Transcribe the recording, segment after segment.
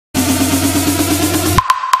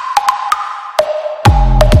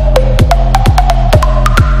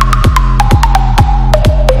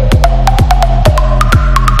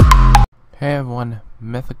everyone,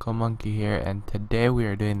 Mythical Monkey here, and today we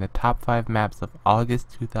are doing the top 5 maps of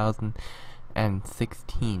August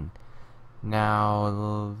 2016.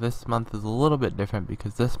 Now, this month is a little bit different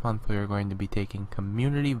because this month we are going to be taking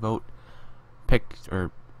community votes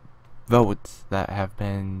that have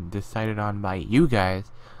been decided on by you guys.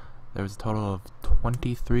 There was a total of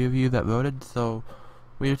 23 of you that voted, so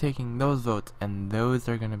we are taking those votes, and those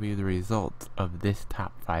are going to be the results of this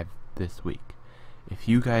top 5 this week. If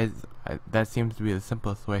you guys, that seems to be the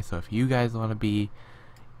simplest way, so if you guys want to be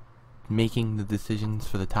making the decisions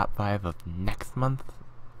for the top 5 of next month,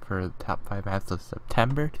 for the top 5 maps of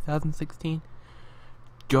September 2016,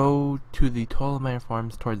 go to the TotalMiner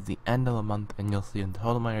forums towards the end of the month, and you'll see in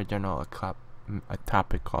TotalMiner Journal a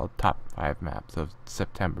topic called Top 5 Maps of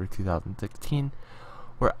September 2016,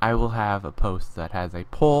 where I will have a post that has a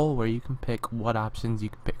poll where you can pick what options. You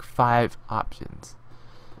can pick 5 options.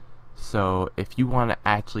 So if you want to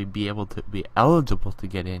actually be able to be eligible to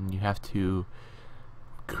get in, you have to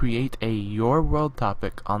create a Your World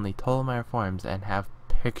topic on the TotalMiner forums and have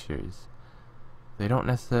pictures. They don't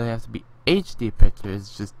necessarily have to be HD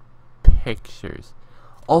pictures, just pictures.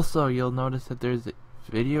 Also, you'll notice that there's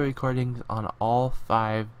video recordings on all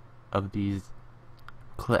 5 of these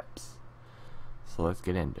clips. So let's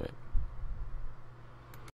get into it.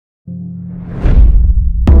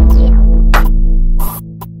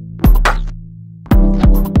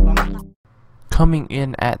 Coming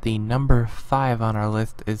in at the number 5 on our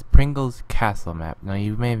list is Pringle's Castle map. Now,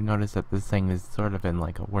 you may have noticed that this thing is sort of in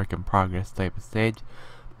like a work in progress type of stage,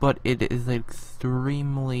 but it is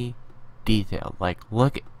extremely detailed. Like,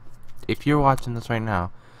 if you're watching this right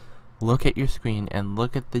now, look at your screen and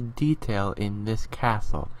look at the detail in this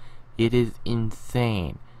castle. It is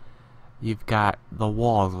insane. You've got the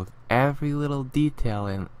walls with every little detail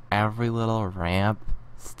in every little ramp,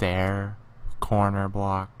 stair, corner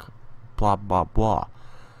block, blah blah blah.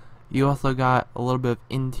 You also got a little bit of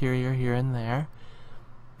interior here and there,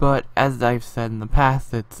 but as I've said in the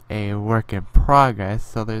past, it's a work in progress,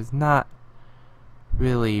 so there's not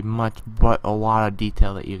really much but a lot of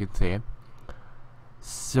detail that you can see.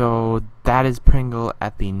 So that is Pringle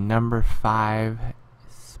at the number 5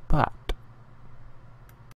 spot.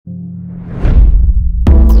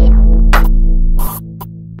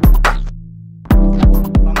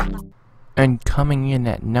 And coming in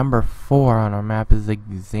at number 4 on our map is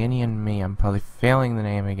Xanian Me. I'm probably failing the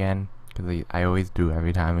name again, because I always do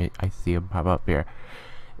every time I see him pop up here.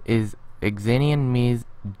 Is Xanian Me's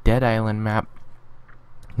Dead Island map.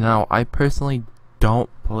 Now, I personally don't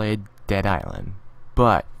play Dead Island,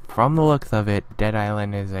 but from the looks of it, Dead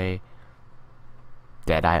Island is a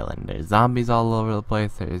dead island. There's zombies all over the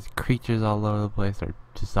place, there's creatures all over the place, or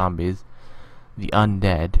just zombies, the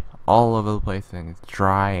undead, all over the place, and it's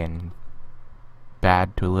dry and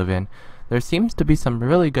bad to live in. There seems to be some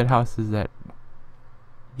really good houses that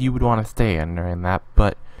you would want to stay in during that,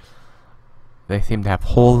 but they seem to have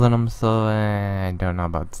holes in them, so I don't know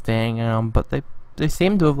about staying in them, but they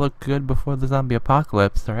seem to have looked good before the zombie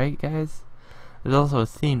apocalypse, right guys? There's also a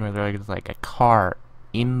scene where there's like a car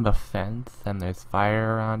in the fence and there's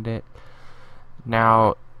fire around it.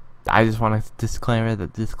 Now, I just want to disclaimer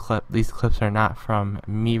that these clips are not from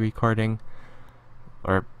me recording,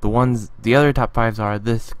 or the other top 5s are.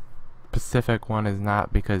 This specific one is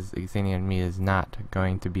not, because Xanian Me is not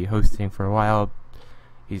going to be hosting for a while.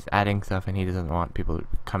 He's adding stuff and he doesn't want people to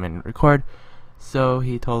come in and record, so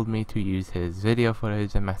he told me to use his video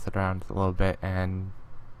footage and mess it around a little bit and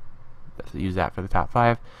use that for the top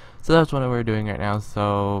 5. So that's what we're doing right now.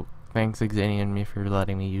 So thanks Xanian Me for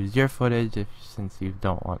letting me use your footage, since you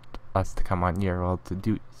don't want us to come on your world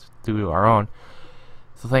to do our own.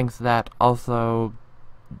 So thanks for that. Also,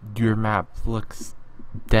 your map looks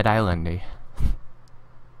Dead Islandy.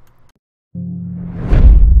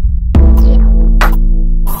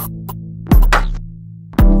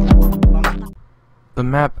 The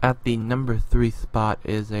map at the number 3 spot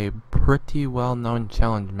is a pretty well-known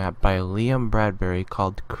challenge map by Liam Bradbury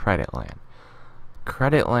called Creditland.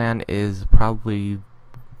 Creditland is probably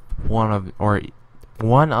one of, or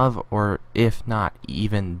if not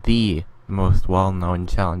even the most well-known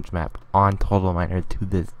challenge map on TotalMiner to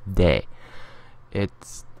this day.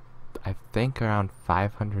 It's, I think, around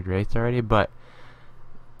 500 rates already, but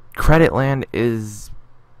Creditland is,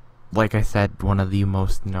 like I said, one of the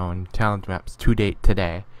most known challenge maps to date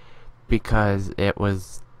today, because it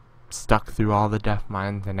was stuck through all the death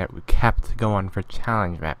mines and it kept going for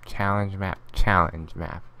challenge map, challenge map, challenge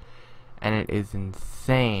map. And it is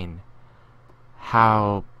insane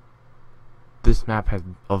how this map has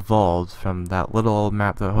evolved from that little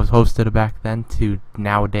map that was hosted back then to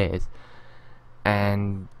nowadays.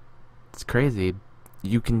 And it's crazy.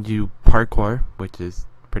 You can do parkour, which is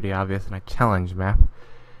pretty obvious in a challenge map.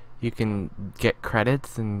 You can get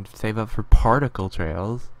credits and save up for particle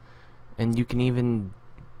trails, and you can even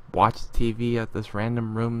watch TV at this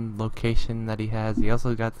random room location that he has. He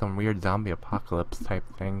also got some weird zombie apocalypse type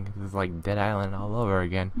thing. This is like Dead Island all over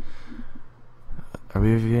again. Are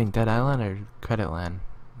we reviewing Dead Island or Credit Land?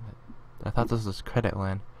 I thought this was Credit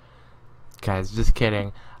Land. Guys, just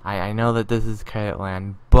kidding. I know that this is Credit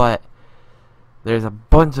Land, but there's a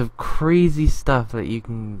bunch of crazy stuff that you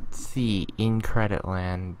can see in Credit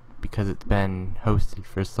Land because it's been hosted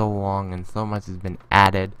for so long and so much has been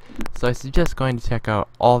added. So I suggest going to check out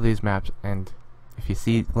all these maps, and if you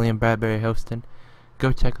see Liam Bradbury hosting,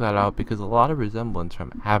 go check that out because a lot of resemblance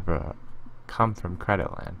from Abra come from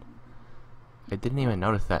Credit Land. I didn't even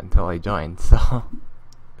notice that until I joined, so...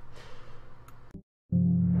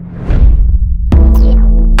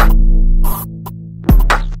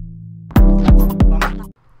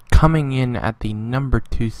 Coming in at the number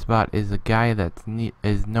 2 spot is a guy that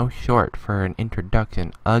is no short for an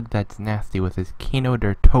introduction. Ugh, that's Nasty with his Kino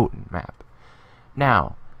der Toten map.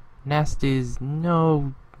 Now, Nasty is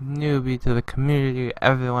no newbie to the community.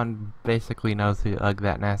 Everyone basically knows who Ugh,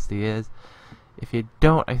 that Nasty is. If you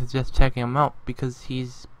don't, I suggest checking him out because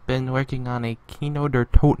he's been working on a Kino der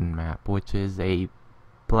Toten map, which is a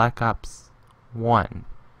Black Ops 1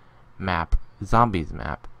 map, zombies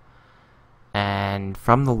map. And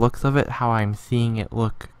from the looks of it, how I'm seeing it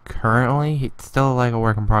look currently, it's still like a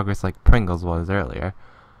work in progress like Pringles was earlier,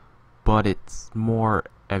 but it's more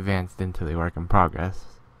advanced into the work in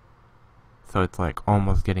progress. So it's like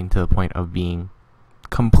almost getting to the point of being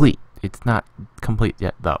complete. It's not complete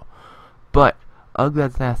yet though. But Ugh,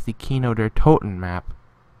 that's Nasty Kino der Toten map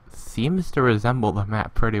seems to resemble the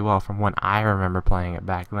map pretty well from when I remember playing it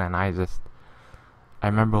back then. I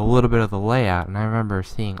remember a little bit of the layout, and I remember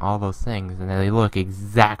seeing all those things, and they look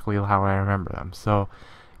exactly how I remember them. So,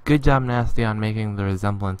 good job, Nasty, on making the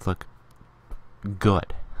resemblance look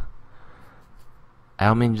good. I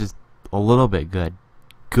don't mean just a little bit good.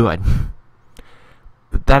 Good.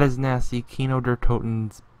 But that is Nasty, Kino der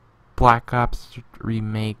Toten's Black Ops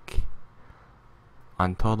remake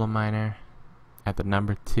on TotalMiner at the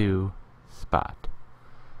number 2 spot.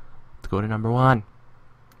 Let's go to number 1.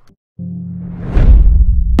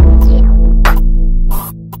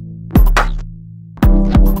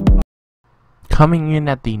 Coming in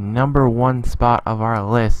at the number 1 spot of our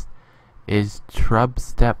list is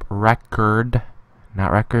Trubstep Record.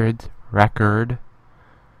 Not Records, Record.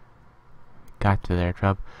 Gotcha there,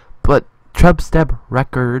 Trub. But Trubstep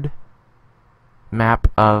Record map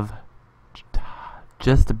of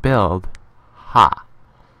Just Build Ha.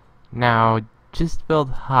 Now, Just Build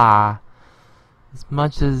Ha, as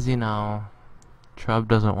much as, you know, Trub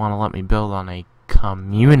doesn't want to let me build on a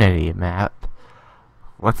community map,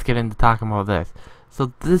 let's get into talking about this.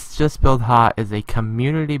 So this Just Build Ha is a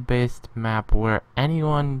community-based map where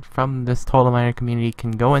anyone from this TotalMiner community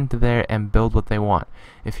can go into there and build what they want.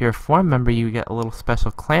 If you're a forum member, you get a little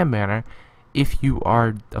special clan banner. If you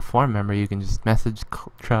are a forum member, you can just message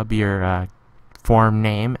Trub your forum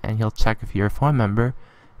name, and he'll check if you're a forum member,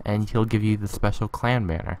 and he'll give you the special clan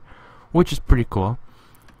banner, which is pretty cool.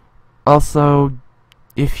 Also,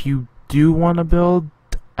 if you do want to build,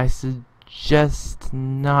 I suggest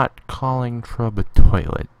not calling Trub a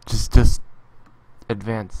toilet. Just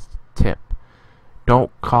advanced tip.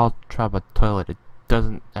 Don't call Trub a toilet. It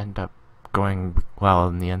doesn't end up going well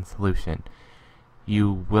in the end solution.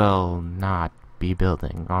 You will not be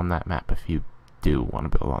building on that map if you do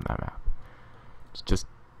want to build on that map. Just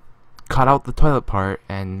cut out the toilet part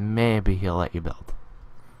and maybe he'll let you build.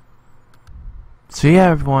 So yeah,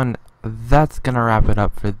 everyone, that's gonna wrap it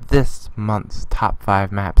up for this month's top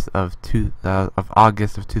 5 maps of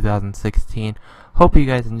August of 2016. Hope you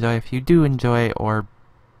guys enjoy. If you do enjoy or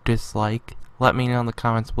dislike, let me know in the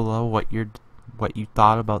comments below what you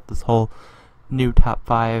thought about this whole new top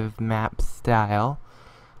 5 map style.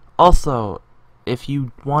 Also, if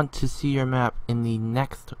you want to see your map in the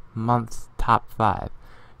next month's top 5,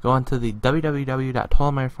 go onto the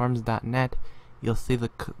www.totalminerforums.net. You'll see the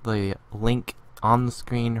link on the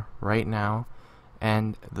screen right now,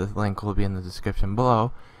 and the link will be in the description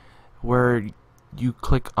below, where you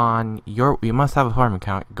click on you must have a forum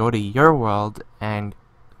account, go to your world and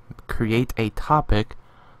create a topic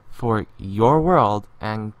for your world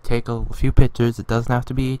and take a few pictures. It doesn't have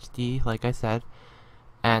to be HD, like I said,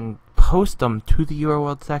 and post them to the your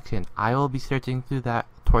world section. I will be searching through that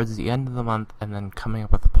towards the end of the month and then coming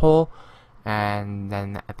up with a poll, and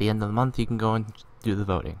then at the end of the month you can go and do the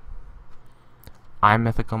voting. I'm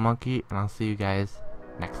Mythical Monkey, and I'll see you guys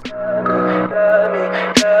next time.